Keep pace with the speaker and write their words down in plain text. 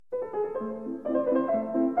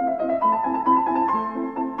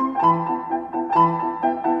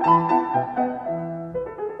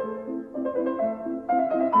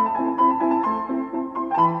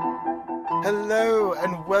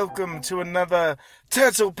welcome to another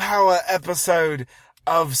Turtle Power episode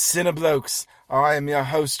of Cineblokes. I am your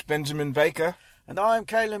host, Benjamin Baker. And I'm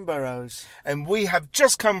Caelan Burrows. And we have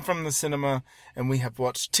just come from the cinema and we have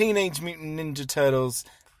watched Teenage Mutant Ninja Turtles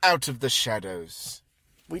Out of the Shadows.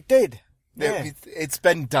 We did. Yeah. It's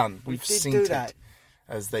been done. We We've did seen do it, that.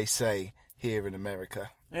 as they say here in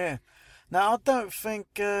America. Yeah. Now, I don't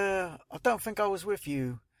think I was with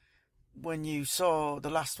you when you saw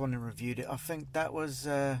the last one and reviewed it. I think that was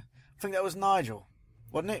Nigel,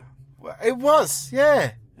 wasn't it? Well, it was,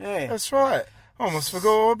 yeah. Yeah. That's right. I almost forgot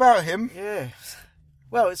all about him. Yeah.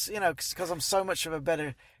 Well, it's, because I'm so much of a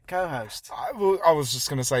better co-host. I was just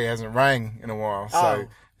going to say he hasn't rang in a while, so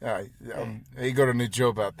he got a new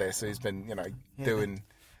job out there, so he's been,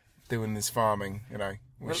 doing this farming,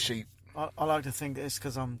 with sheep. I like to think that it's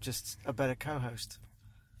because I'm just a better co-host.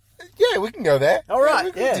 Yeah, we can go there. All right,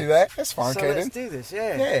 we can do that. That's fine, so Caelan. let's do this,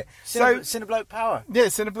 yeah. Yeah. Cinebloke Power. Yeah,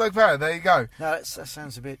 Cinebloke Power, there you go. No, that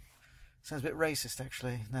sounds a bit racist,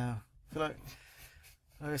 actually. No, I feel like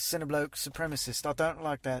a Cinebloke supremacist. I don't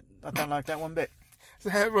like that. I don't like that one bit.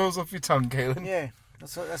 So how it rolls off your tongue, Caelan. Yeah,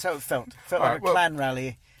 that's how it felt. It felt All like right, a clan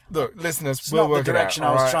rally. Look, listeners, It's we'll not work the direction it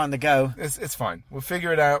out. I was all trying to go. It's fine. We'll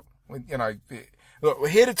figure it out. Look, we're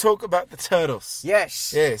here to talk about the Turtles.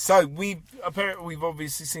 Yes. Yeah, so we've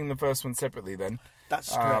obviously seen the first one separately then.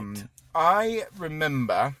 That's correct. I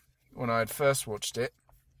remember when I had first watched it,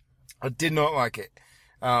 I did not like it.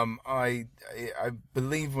 I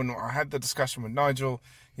believe when I had the discussion with Nigel,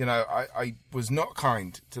 I was not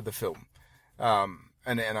kind to the film. And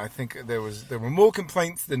I think there were more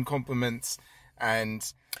complaints than compliments. And,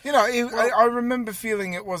 I remember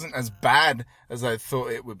feeling it wasn't as bad as I thought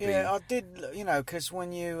it would be. Yeah, I did, because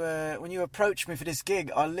when you approached me for this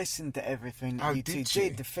gig, I listened to everything you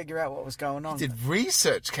did to figure out what was going on. You did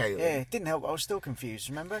research, Caelan. Yeah, it didn't help. I was still confused,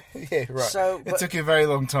 remember? Yeah, right. It took you a very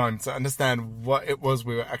long time to understand what it was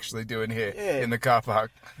we were actually doing here in the car park.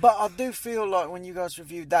 But I do feel like when you guys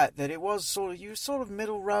reviewed that it was you were sort of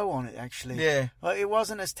middle row on it, actually. Yeah. Like, it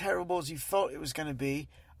wasn't as terrible as you thought it was going to be.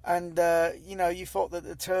 And, you thought that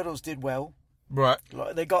the Turtles did well. Right.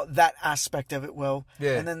 Like, they got that aspect of it well.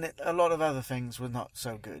 Yeah. And then a lot of other things were not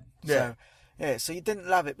so good. Yeah. So you didn't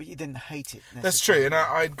love it, but you didn't hate it. That's true. And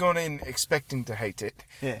I'd gone in expecting to hate it.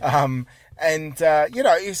 Yeah.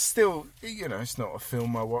 It's still, it's not a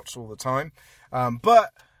film I watch all the time. But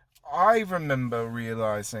I remember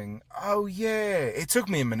realising, it took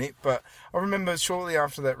me a minute, but I remember shortly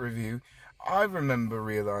after that review, I remember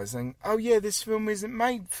realising, this film isn't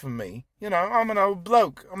made for me. I'm an old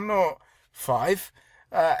bloke. I'm not 5.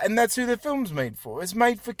 And that's who the film's made for. It's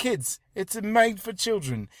made for kids. It's made for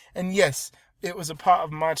children. And yes, it was a part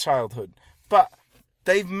of my childhood. But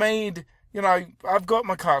they've made, I've got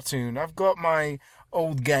my cartoon. I've got my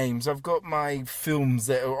old games. I've got my films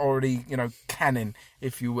that are already, canon,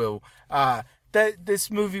 if you will. This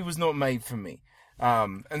movie was not made for me.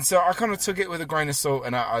 And so I kind of took it with a grain of salt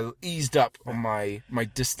and I eased up on my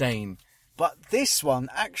disdain. But this one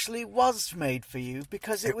actually was made for you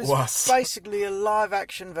because it was basically a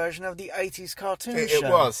live-action version of the 80s cartoon show. It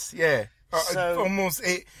was, yeah. So,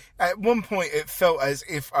 at one point it felt as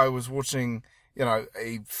if I was watching,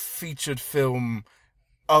 a featured film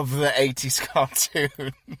of the 80s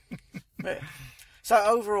cartoon. Yeah. So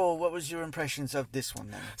overall, what was your impressions of this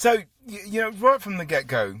one then? So, right from the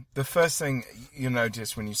get-go, the first thing you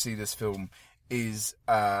notice when you see this film is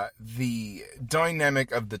the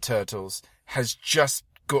dynamic of the Turtles has just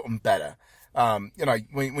gotten better.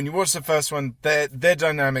 When you watch the first one, their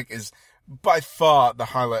dynamic is by far the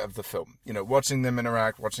highlight of the film. Watching them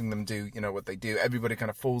interact, watching them do, what they do. Everybody kind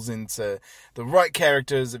of falls into the right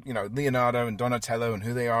characters of, Leonardo and Donatello and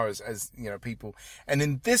who they are as people. And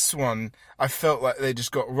in this one, I felt like they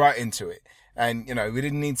just got right into it. And, we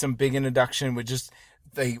didn't need some big introduction.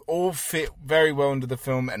 They all fit very well into the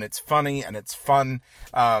film and it's funny and it's fun.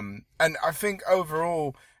 And I think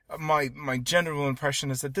overall, my general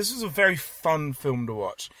impression is that this was a very fun film to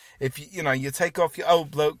watch. If you take off your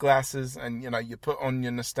old bloke glasses and you put on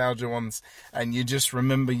your nostalgia ones and you just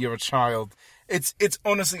remember you're a child, it's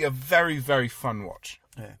honestly a very, very fun watch.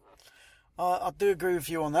 Yeah, I do agree with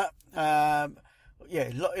you on that.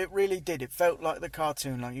 It really did. It felt like the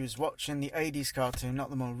cartoon, like you was watching the 80s cartoon, not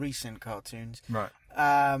the more recent cartoons. Right.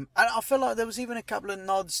 And I feel like there was even a couple of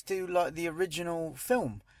nods to like the original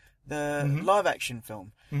film. The live-action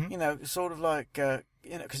film, sort of like, because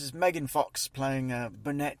it's Megan Fox playing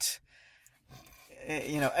Burnett,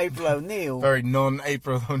 April O'Neil. Very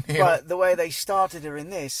non-April O'Neil. But the way they started her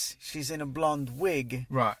in this, she's in a blonde wig.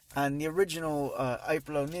 Right. And the original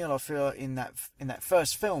April O'Neil, I feel, in that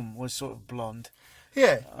first film was sort of blonde.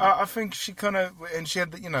 Yeah, I think she kind of, and she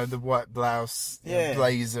had the, the white blouse,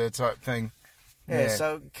 blazer type thing. Yeah,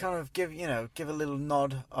 so kind of give a little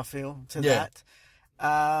nod, I feel, to that.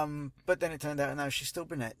 But then it turned out, no, she's still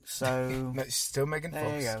brunette. So no, she's still Megan Fox.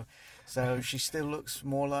 There you go. So she still looks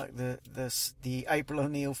more like the April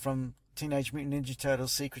O'Neil from Teenage Mutant Ninja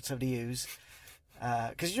Turtles: Secrets of the Ooze.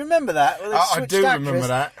 Because you remember that? Well, I do remember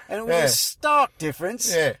that. And it was a stark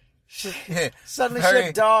difference. Yeah. Suddenly she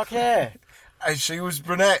had dark hair. And she was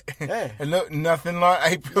brunette. Yeah. And looked nothing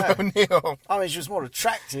like April O'Neil. I mean, she was more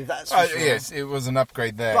attractive, that's for sure. Yes, it was an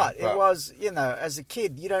upgrade there. But it was, as a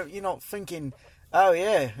kid, you're not thinking, oh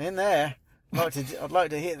yeah, in there, I'd like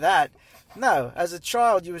to hit that. No, as a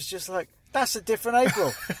child, you was just like, that's a different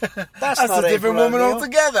April. That's not a different April woman O'Neil.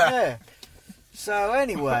 altogether. Yeah. So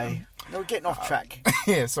anyway, we're getting off track.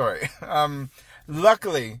 Yeah, sorry.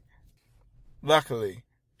 Luckily,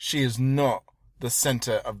 she is not the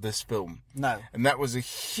center of this film. No. And that was a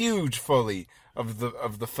huge folly of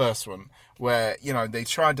the first one, where they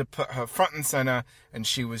tried to put her front and center, and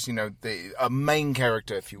she was a main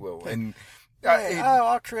character, if you will. And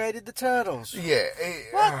I created the turtles.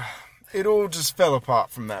 Yeah. It all just fell apart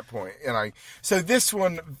from that point, So this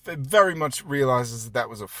one very much realizes that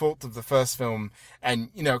was a fault of the first film,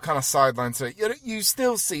 and kind of sidelines her. You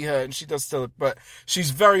still see her, and she does still, but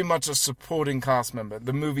she's very much a supporting cast member.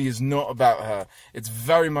 The movie is not about her; it's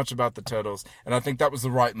very much about the turtles, and I think that was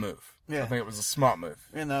the right move. Yeah. I think it was a smart move.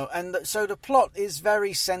 And so the plot is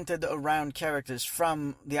very centered around characters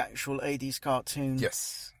from the actual 80s cartoon.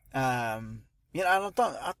 Yes. And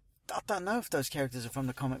I don't know if those characters are from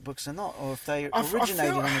the comic books or not, or if they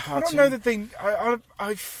originated in the cartoon. I don't know that they.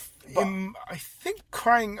 I think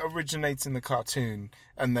Krang originates in the cartoon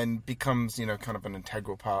and then becomes, kind of an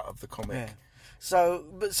integral part of the comic. Yeah. So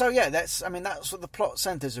that's what the plot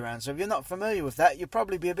centers around. So if you're not familiar with that, you'll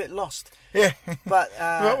probably be a bit lost. Yeah. But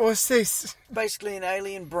what was this? Basically, an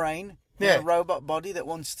alien brain, a robot body that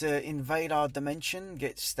wants to invade our dimension,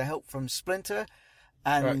 gets the help from Splinter.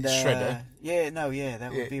 And Shredder.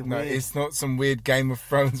 That would be weird. No, it's not some weird Game of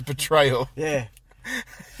Thrones betrayal. Yeah.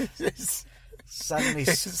 Suddenly,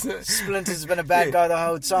 Splinter's been a bad guy the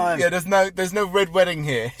whole time. Yeah, there's no red wedding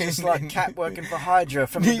here. It's like Cat working for Hydra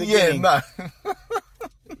from the beginning. Yeah, no.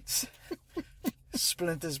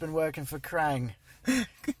 Splinter's been working for Krang.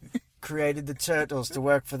 Created the turtles to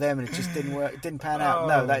work for them, and it just didn't work. It didn't pan out.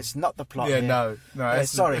 No, that's not the plot. Yeah, here. No.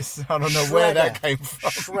 Sorry, I don't know where that came from.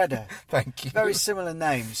 Shredder. Thank you. Very similar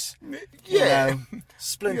names. Yeah,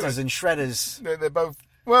 Splinters and Shredders. They're both.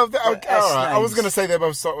 Well, all right. I was going to say they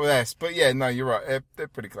both start with S, but yeah, no, you're right. They're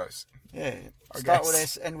pretty close. Yeah, start with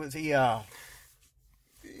S, end with ER.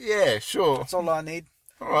 Yeah, sure. That's all I need.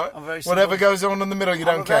 All right. Whatever goes on in the middle, you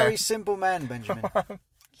don't care. I'm a very simple man, Benjamin.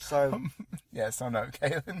 So. Yes, I know,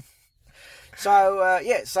 Kaylin. So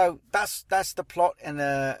so that's the plot, and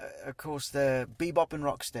of course the Bebop and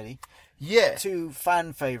Rocksteady, two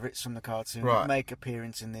fan favourites from the cartoon, make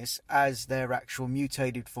appearance in this as their actual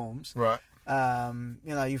mutated forms. Right.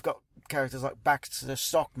 You've got characters like Baxter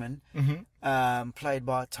Stockman, played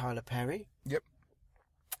by Tyler Perry. Yep.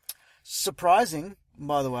 Surprising,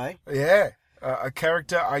 by the way. Yeah, a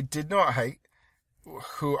character I did not hate,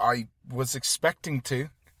 who I was expecting to.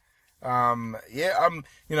 I'm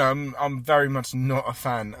very much not a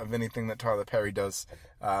fan of anything that Tyler Perry does.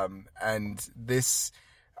 And this,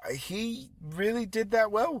 he really did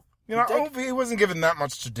that well. He wasn't given that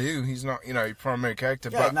much to do. He's not, primary character.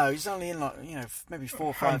 Yeah, but no, he's only in maybe 4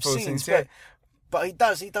 or 5 scenes. Yeah. But he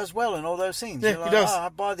does well in all those scenes. Yeah, You're like, he does. I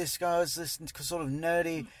buy this guy as this sort of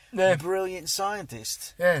nerdy, brilliant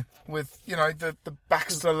scientist. Yeah, with, the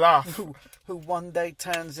Baxter laugh. Who one day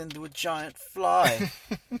turns into a giant fly.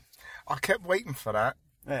 I kept waiting for that.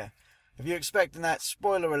 Yeah. If you're expecting that,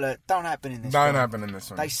 spoiler alert, don't happen in this film. Don't happen in this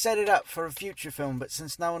one. They set it up for a future film, but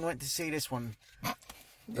since no one went to see this one...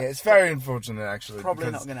 Yeah, it's very unfortunate, actually.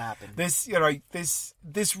 Probably not going to happen. This,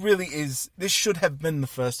 this really is... This should have been the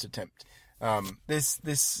first attempt. This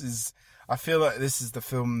is... I feel like this is the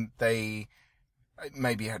film they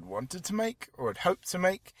maybe had wanted to make or had hoped to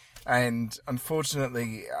make, and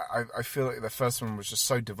unfortunately I feel like the first one was just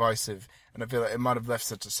so divisive, and I feel like it might have left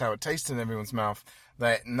such a sour taste in everyone's mouth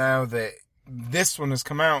that now that this one has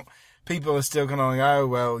come out, people are still kind of like, oh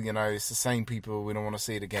well, it's the same people, we don't want to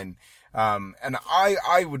see it again. And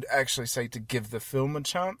I would actually say to give the film a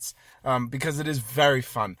chance, because it is very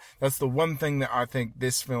fun. That's the one thing that I think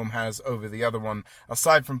this film has over the other one,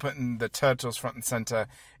 aside from putting the turtles front and center.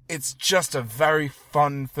 It's just a very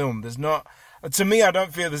fun film. There's not, to me, I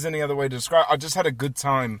don't feel there's any other way to describe it. I just had a good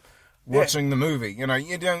time watching the movie. You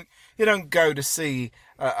don't go to see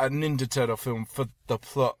a Ninja Turtle film for the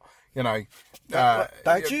plot. You know,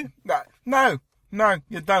 don't you? No,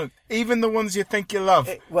 you don't. Even the ones you think you love.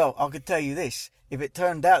 Well, I could tell you this: if it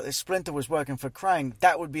turned out that Splinter was working for Krang,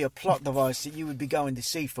 that would be a plot device that you would be going to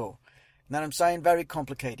see for. You know what I'm saying? Very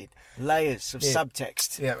complicated layers of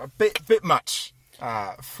subtext. Yeah, a bit much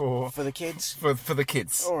for the kids. For the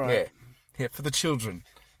kids. All right. Yeah, for the children.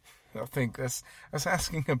 I think that's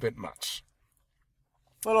asking a bit much.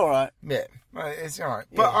 Well, all right. Yeah, it's all right.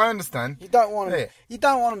 But I understand. You don't want them. You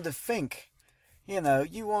don't want them to think. You know,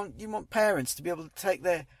 you want parents to be able to take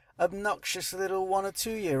their obnoxious little 1 or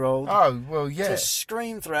 2 year old. Oh well, yeah. To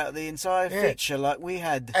scream throughout the entire feature like we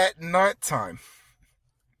had at night time.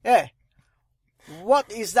 Yeah.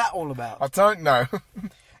 What is that all about? I don't know.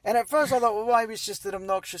 And at first I thought, well, maybe it's just an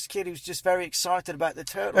obnoxious kid who's just very excited about the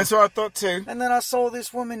turtles. That's what I thought too. And then I saw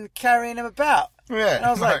this woman carrying him about. Yeah. And I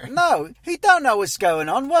was like, no, he don't know what's going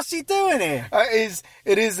on. What's he doing here?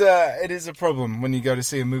 It is a problem when you go to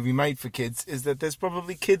see a movie made for kids, is that there's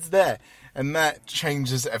probably kids there. And that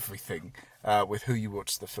changes everything with who you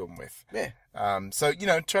watch the film with. Yeah. So, you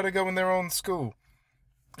know, try to go when they're on school.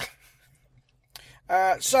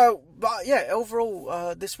 But yeah,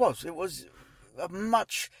 overall, it was a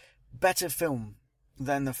much better film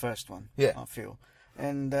than the first one. Yeah, I feel,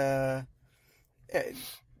 and it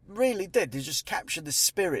really did. They just captured the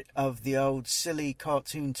spirit of the old silly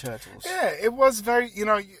cartoon turtles. Yeah, it was very, you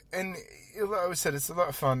know, and like I said, it's a lot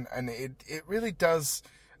of fun, and it really does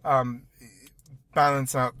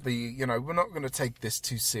balance out the, you know, we're not going to take this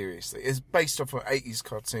too seriously. It's based off an 80s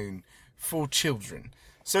cartoon for children.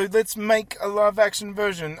 So let's make a live-action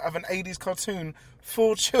version of an 80s cartoon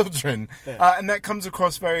for children. Yeah. And that comes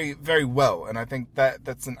across very, very well. And I think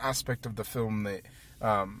that's an aspect of the film that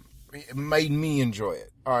it made me enjoy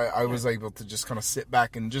it. I was able to just kind of sit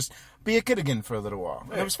back and just be a kid again for a little while.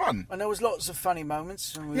 And it was fun. And there was lots of funny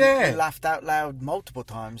moments. And we laughed out loud multiple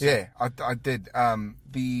times. Yeah, I did.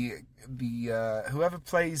 Whoever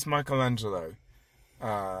plays Michelangelo...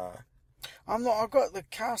 I've got the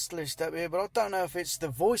cast list up here, but I don't know if it's the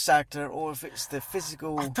voice actor or if it's the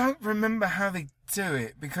physical. I don't remember how they do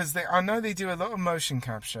it, because I know they do a lot of motion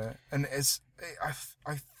capture, and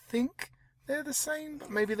I think they're the same,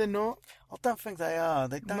 but maybe they're not. I don't think they are.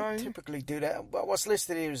 They don't typically do that. What's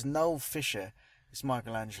listed here is Noel Fisher. It's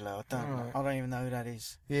Michelangelo. I don't even know who that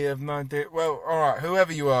is. Yeah, I've no idea. Well, all right,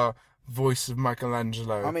 whoever you are. Voice of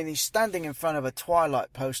Michelangelo. I mean, he's standing in front of a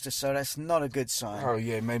Twilight poster, so that's not a good sign. Oh,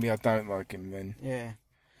 yeah, maybe I don't like him then. Yeah.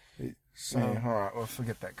 All right, well,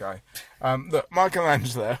 forget that guy. Look,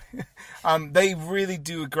 Michelangelo, they really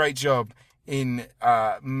do a great job in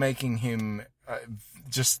making him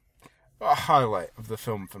just a highlight of the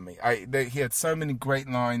film for me. He had so many great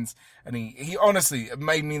lines, and he honestly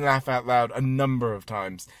made me laugh out loud a number of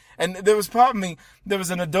times. And there was part of me, there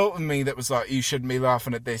was an adult in me that was like, you shouldn't be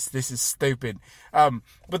laughing at this. This is stupid.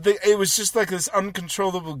 But it was just like this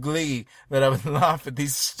uncontrollable glee that I would laugh at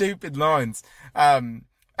these stupid lines. And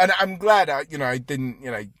I'm glad I didn't,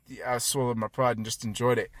 I swallowed my pride and just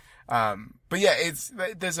enjoyed it. But yeah,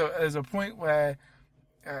 there's a point where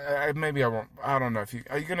maybe I won't. I don't know if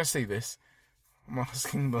are you going to see this? I'm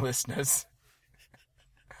asking the listeners.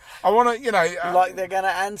 I want to, like they're going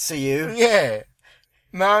to answer you. Yeah.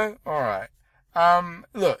 No? All right.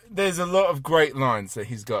 Look, there's a lot of great lines that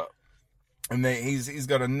he's got. And he's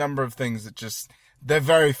got a number of things that they're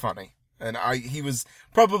very funny. And he was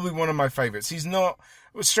probably one of my favorites. He's not,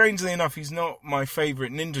 strangely enough, he's not my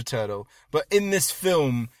favorite Ninja Turtle. But in this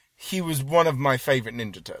film, he was one of my favorite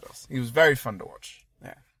Ninja Turtles. He was very fun to watch.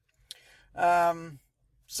 Yeah.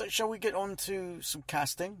 So shall we get on to some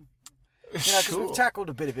casting? Because we've tackled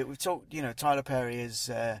a bit of it. We've talked, Tyler Perry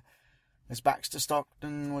as Baxter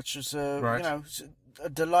Stockton, which was, a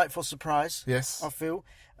delightful surprise. Yes. I feel.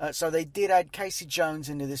 So they did add Casey Jones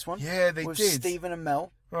into this one. Yeah, they with did. Stephen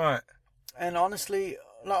Amell. Right. And honestly,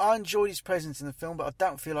 I enjoyed his presence in the film, but I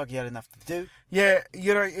don't feel like he had enough to do. Yeah,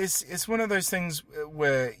 it's one of those things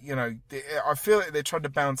where, I feel like they tried to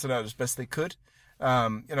balance it out as best they could.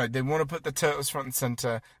 They want to put the Turtles front and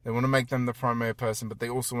center. They want to make them the primary person, but they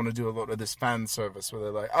also want to do a lot of this fan service where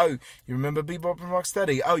they're like, oh, you remember Bebop and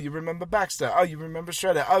Rocksteady? Oh, you remember Baxter? Oh, you remember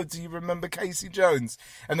Shredder? Oh, do you remember Casey Jones?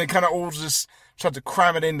 And they kind of all just tried to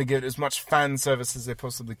cram it in to give it as much fan service as they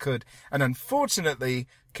possibly could. And unfortunately,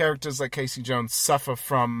 characters like Casey Jones suffer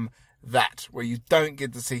from that, where you don't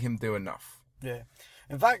get to see him do enough. Yeah.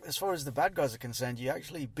 In fact, as far as the bad guys are concerned,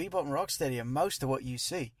 Bebop and Rocksteady are most of what you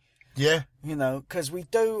see. Yeah. Because we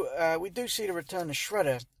do see the return of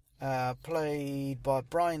Shredder, played by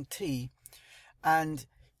Brian T. And,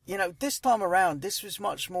 this time around, this was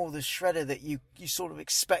much more the Shredder that you sort of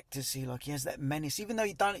expect to see. Like, he has that menace, even though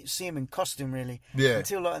you don't see him in costume really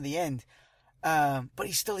until like at the end. But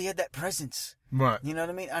he had that presence. Right. You know what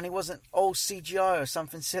I mean? And he wasn't all CGI or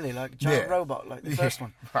something silly, like a giant robot, like the first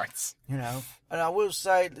one. Right. And I will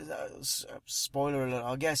say, spoiler alert,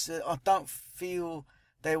 I guess, I don't feel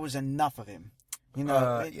there was enough of him.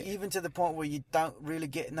 Even to the point where you don't really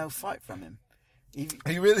get no fight from him.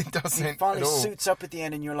 He really doesn't. He finally suits up at the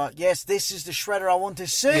end, and you're like, yes, this is the Shredder I want to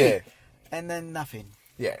see. Yeah. And then nothing.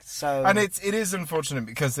 Yeah. And it is unfortunate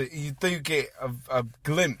because you do get a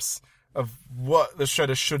glimpse of what the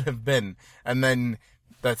Shredder should have been, and then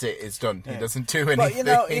that's it. It's done. Yeah. He doesn't do anything.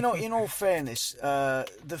 But in all fairness,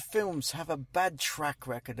 the films have a bad track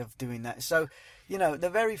record of doing that. So, the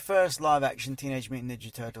very first live-action Teenage Mutant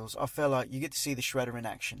Ninja Turtles, I feel like you get to see the Shredder in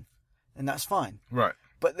action, and that's fine. Right.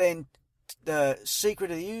 But then the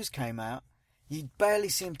Secret of the Ooze came out. You barely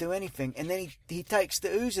see him do anything, and then he takes the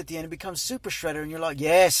ooze at the end and becomes Super Shredder, and you're like,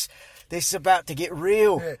 yes, this is about to get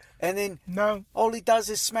real. Yeah. And then all he does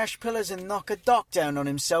is smash pillars and knock a dock down on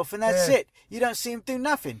himself, and that's it. You don't see him do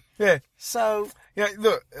nothing. Yeah. So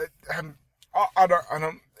look,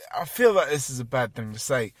 I feel like this is a bad thing to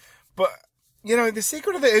say, but the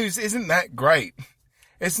Secret of the Ooze isn't that great.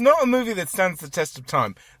 It's not a movie that stands the test of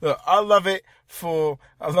time. Look, I love it for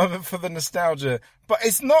the nostalgia, but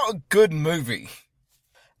it's not a good movie.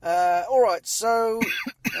 All right, so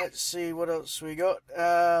let's see what else we got.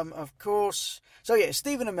 Of course,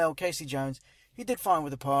 Stephen Amell, Casey Jones, he did fine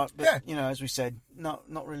with the part, but as we said, not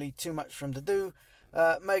really too much for him to do.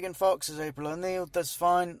 Megan Fox as April O'Neil does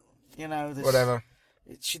fine. Whatever.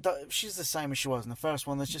 She's the same as she was in the first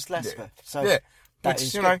one. There's just less of her. So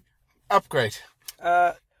which upgrade.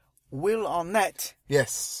 Will Arnett,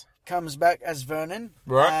 yes, comes back as Vernon,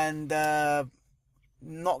 right, and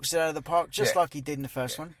knocks it out of the park just like he did in the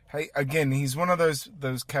first one. Hey, again, he's one of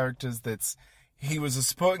those characters he was a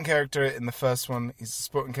supporting character in the first one, he's a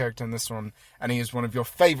supporting character in this one, and he is one of your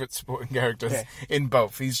favourite supporting characters in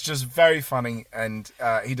both. He's just very funny, and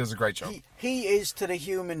he does a great job. He is to the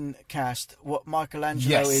human cast what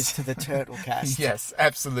Michelangelo is to the turtle cast. Yes,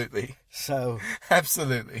 absolutely. So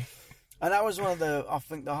absolutely. And that was one of the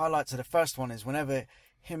highlights of the first one is whenever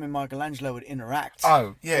him and Michelangelo would interact.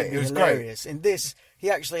 Oh, yeah, it was hilarious. great. In this,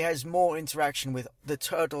 he actually has more interaction with the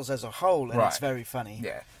turtles as a whole, and it's very funny.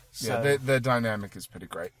 Yeah, so, their dynamic is pretty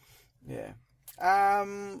great. Yeah.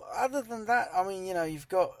 Other than that, you've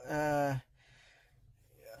got, the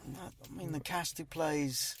cast who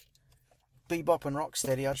plays Bebop and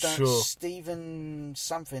Rocksteady. Stephen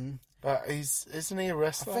something. Isn't he a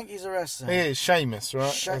wrestler? I think he's a wrestler. He is Sheamus,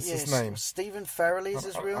 right? That's his name. Stephen Farrelly is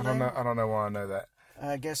his real name. I don't know why I know that.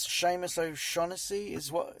 I guess Sheamus O'Shaughnessy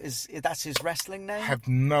that's his wrestling name. I have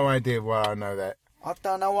no idea why I know that. I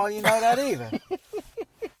don't know why you know that either.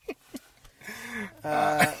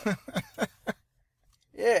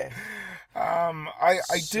 Yeah.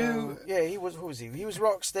 I do. Yeah, he was. Who was he? He was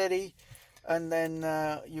Rocksteady. And then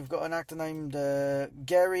you've got an actor named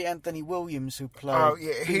Gary Anthony Williams who played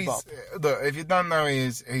Bebop. Look, if you don't know,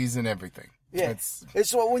 he's in everything. Yeah,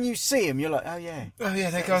 it's what when you see him, you're like, oh yeah,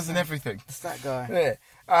 that guy's in everything. It's that guy.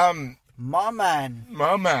 Yeah. My man.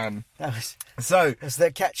 That's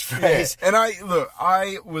their catchphrase. Yeah. And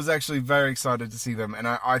I was actually very excited to see them, and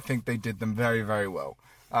I think they did them very, very well.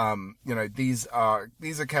 These are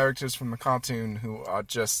characters from the cartoon who are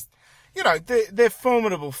just. They're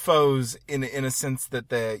formidable foes in a sense that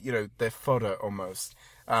they're fodder almost.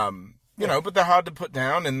 But they're hard to put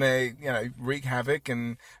down, and they, wreak havoc,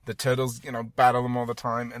 and the turtles, battle them all the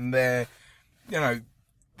time, and they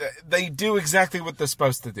do exactly what they're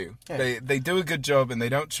supposed to do. Yeah. They do a good job, and they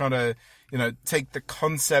don't try to, take the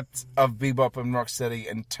concept of Bebop and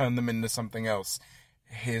Rocksteady and turn them into something else.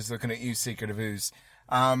 Here's looking at you, Secret of Ooze.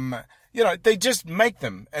 They just make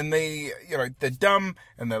them, and they're dumb,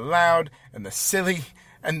 and they're loud, and they're silly,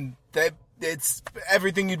 and it's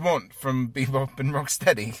everything you'd want from Bebop and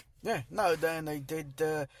Rocksteady. Yeah, no, then they did,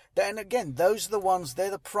 and again, those are the ones,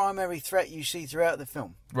 they're the primary threat you see throughout the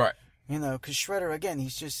film. Right. Because Shredder, again,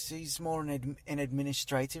 he's more in an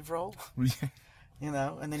administrative role.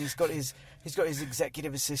 And then he's got his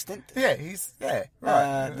executive assistant. Yeah, he's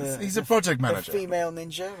right. He's a project manager. The female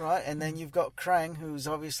ninja, right? And then you've got Krang, who's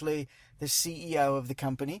obviously the CEO of the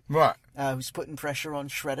company, right? Who's putting pressure on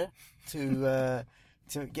Shredder to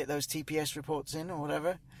get those TPS reports in or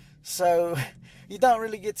whatever. So you don't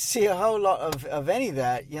really get to see a whole lot of any of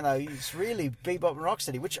that. It's really Bebop and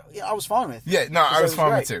Rocksteady, which I was fine with. Yeah, no, I was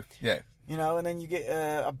fine with too. Yeah. And then you get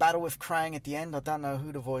a battle with Krang at the end. I don't know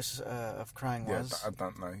who the voice of Krang was. Yeah, I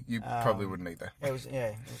don't know. You probably wouldn't either. It was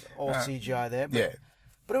all CGI there.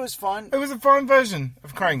 But But it was fine. It was a fine version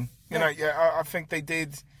of Krang. You know, I think they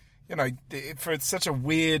did, you know, for such a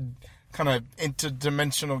weird kind of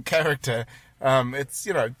interdimensional character, it's,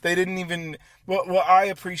 you know, they didn't even... What I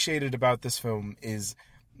appreciated about this film is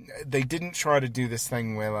they didn't try to do this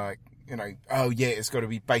thing where, like, you know, oh yeah, it's got to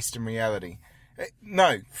be based in reality.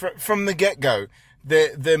 No, from the get-go,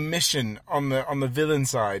 the mission on the villain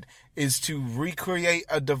side is to recreate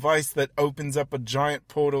a device that opens up a giant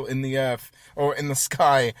portal in the earth or in the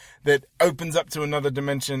sky that opens up to another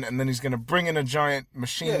dimension, and then he's going to bring in a giant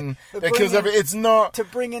machine that kills everything. It's not to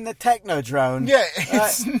bring in the Technodrone. Yeah,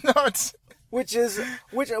 it's not. Which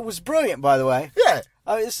was brilliant, by the way. Yeah.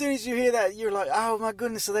 As soon as you hear that, you're like, oh my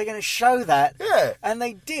goodness, are they going to show that? Yeah. And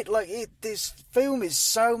they did. Like, this film is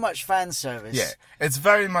so much fan service. Yeah. It's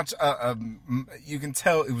very much, you can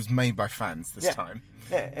tell it was made by fans this time.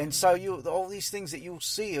 Yeah. And so all these things that you'll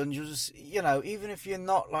see, and you'll just, you know, even if you're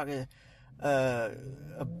not like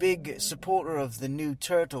a big supporter of the new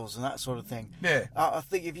Turtles and that sort of thing. Yeah. I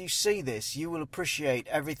think if you see this, you will appreciate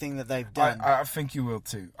everything that they've done. I think you will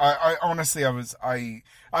too. I honestly,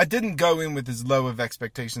 I didn't go in with as low of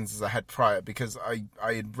expectations as I had prior, because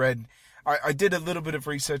I had read, I did a little bit of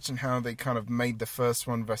research on how they kind of made the first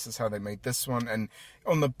one versus how they made this one, and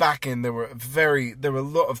on the back end there were a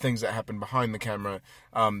lot of things that happened behind the camera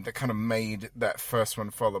that kind of made that first one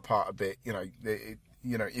fall apart a bit. You know,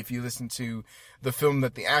 you know, if you listen to the film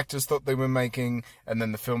that the actors thought they were making, and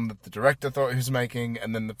then the film that the director thought he was making,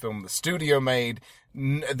 and then the film the studio made,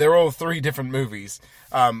 they're all three different movies.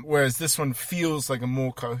 Whereas this one feels like a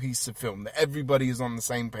more cohesive film, that everybody is on the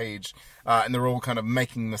same page, and they're all kind of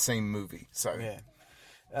making the same movie. So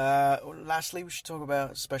yeah. Lastly, we should talk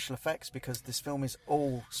about special effects, because this film is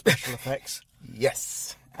all special effects.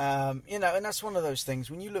 Yes. You know, and that's one of those things,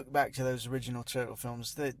 when you look back to those original Turtle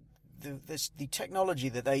films, the technology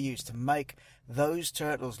that they used to make those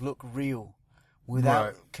turtles look real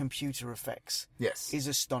without computer effects, is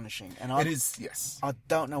astonishing. And it is, yes. I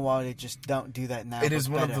don't know why they just don't do that now. It is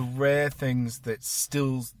one of the rare things that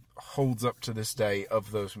still holds up to this day of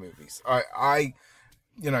those movies.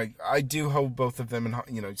 You know, I do hold both of them in,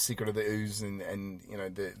 you know, Secret of the Ooze and you know,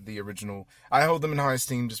 the original. I hold them in high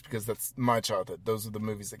esteem just because that's my childhood. Those are the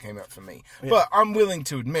movies that came out for me. Yeah. But I'm willing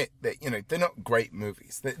to admit that, you know, they're not great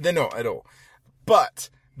movies. They're not at all. But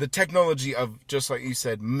the technology of, just like you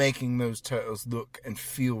said, making those turtles look and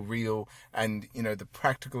feel real, and, you know, the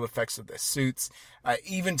practical effects of their suits,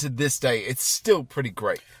 even to this day, it's still pretty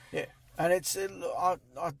great. Yeah. And it's, I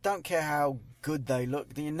don't care how good they look,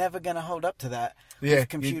 you're never going to hold up to that with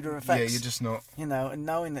computer effects. Yeah, you're just not. You know, and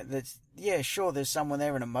knowing that sure, there's someone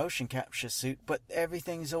there in a motion capture suit, but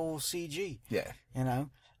everything's all CG. Yeah. You know?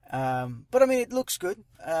 But I mean, it looks good.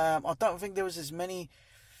 I don't think there was as many.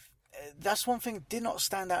 That's one thing that did not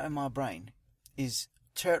stand out in my brain, is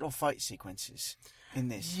turtle fight sequences in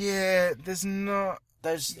this. Yeah, there's not.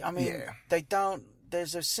 They don't.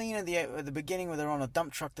 There's a scene at the beginning where they're on a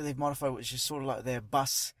dump truck that they've modified, which is sort of like their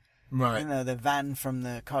bus. Right. You know, the van from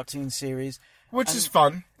the cartoon series. Which is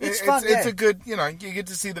fun. It's fun, It's a good, you know, you get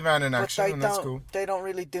to see the van in action, and that's cool. They don't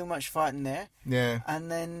really do much fighting there. Yeah. And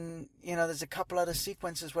then, you know, there's a couple other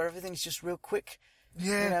sequences where everything's just real quick.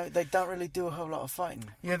 Yeah. You know, they don't really do a whole lot of fighting.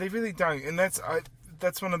 Yeah, they really don't. And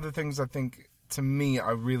that's one of the things I think, to me,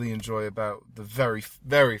 I really enjoy about the very,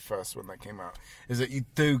 very first one that came out, is that you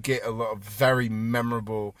do get a lot of very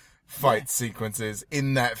memorable fight sequences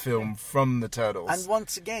in that film from the Turtles. And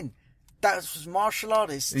once again, that was martial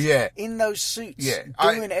artists in those suits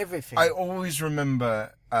doing everything. I always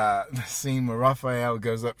remember the scene where Raphael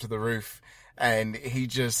goes up to the roof and he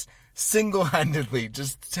just single-handedly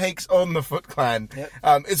just takes on the Foot Clan. Yep.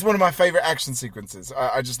 It's one of my favorite action sequences.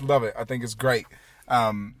 I just love it. I think it's great.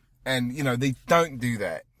 And, you know, they don't do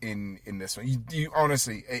that in this one. You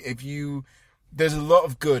honestly, there's a lot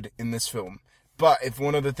of good in this film, but if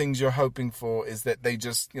one of the things you're hoping for is that they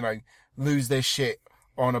just, you know, lose their shit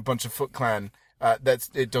on a bunch of Foot Clan,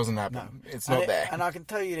 it doesn't happen. No. It's not there. And I can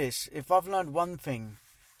tell you this, if I've learned one thing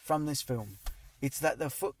from this film, it's that the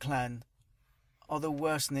Foot Clan are the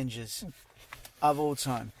worst ninjas of all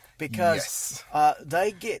time. Because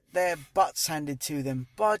they get their butts handed to them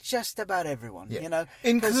by just about everyone, you know.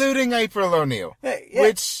 Including April O'Neil. Yeah.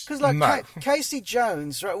 Because, like, Casey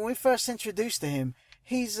Jones, right, when we first introduced to him,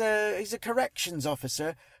 he's a corrections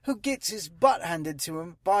officer who gets his butt handed to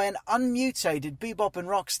him by an unmutated Bebop and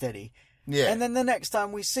Rocksteady. Yeah. And then the next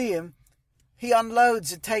time we see him, he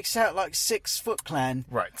unloads and takes out like 6 Foot Clan.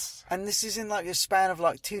 Right. And this is in like a span of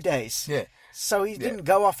like 2 days. Yeah. So he didn't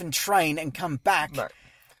go off and train and come back. No.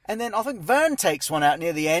 And then I think Vern takes one out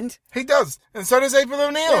near the end. He does. And so does April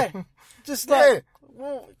O'Neil. Yeah. Just like,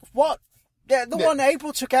 well, what? Yeah, the one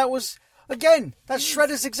April took out was, again, that's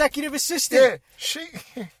Shredder's executive assistant. Yeah, she...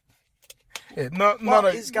 Yeah,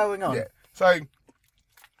 what is going on? Yeah. So,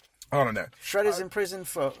 I don't know. Shredder's in prison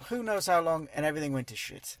for who knows how long, and everything went to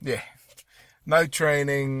shit. Yeah. No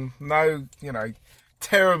training, no,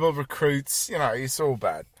 terrible recruits. It's all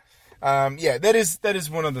bad. That is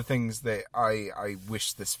one of the things that I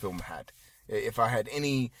wish this film had. If I had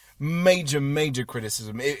any major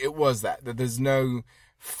criticism, it was that there's no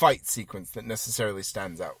fight sequence that necessarily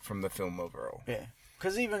stands out from the film overall. Yeah,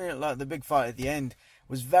 because even like the big fight at the end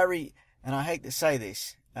was very, and I hate to say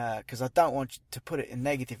this because I don't want to put it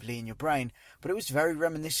negatively in your brain, but it was very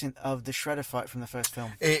reminiscent of the Shredder fight from the first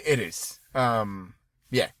film. It is. It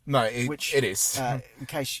is. In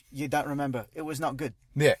case you don't remember, it was not good.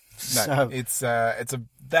 Yeah, no, so,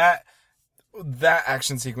 that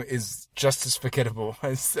action sequence is just as forgettable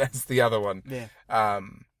as the other one. Yeah.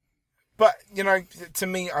 But to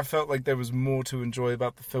me, I felt like there was more to enjoy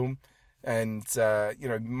about the film, and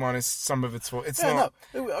minus some of its fault. It's not.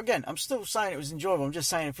 No, again, I'm still saying it was enjoyable. I'm just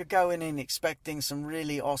saying if you're going in expecting some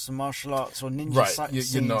really awesome martial arts or ninja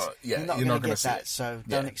scenes, you're not going to get that. So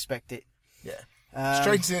don't expect it. Yeah.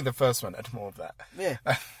 Strange to think the first one had more of that. Yeah.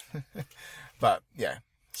 But yeah.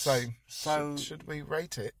 So should we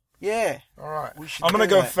rate it? Yeah. All right. I'm going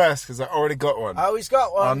to go first because I already got one. Oh, he's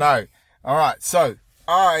got one. Oh, no. All right. So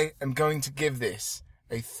I am going to give this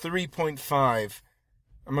a 3.5.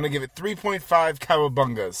 I'm going to give it 3.5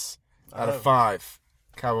 cowabungas out of 5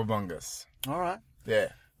 cowabungas. All right. Yeah.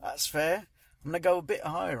 That's fair. I'm going to go a bit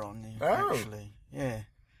higher on you, actually. Yeah.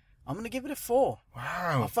 I'm going to give it a 4.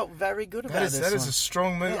 Wow. I felt very good about this. That is a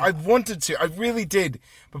strong move. Yeah. I wanted to. I really did.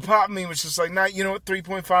 But part of me was just like, no, you know what?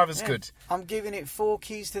 3.5 is good. I'm giving it 4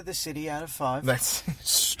 keys to the city out of 5. That's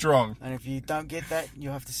strong. And if you don't get that,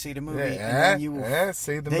 you'll have to see the movie. Yeah, and then you will,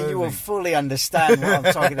 see the movie. Then you will fully understand what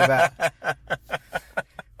I'm talking about.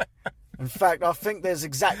 In fact, I think there's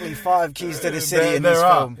exactly 5 keys to the city in this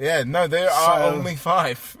film. Yeah, no, there are only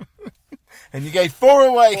 5. And you gave 4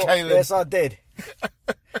 away, Caleb. Yes, I did.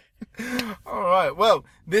 All right. Well,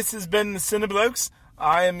 this has been the Cineblokes.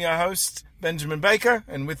 I am your host, Benjamin Baker,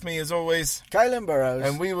 and with me, as always, Caleb Burrows.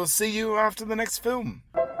 And we will see you after the next film.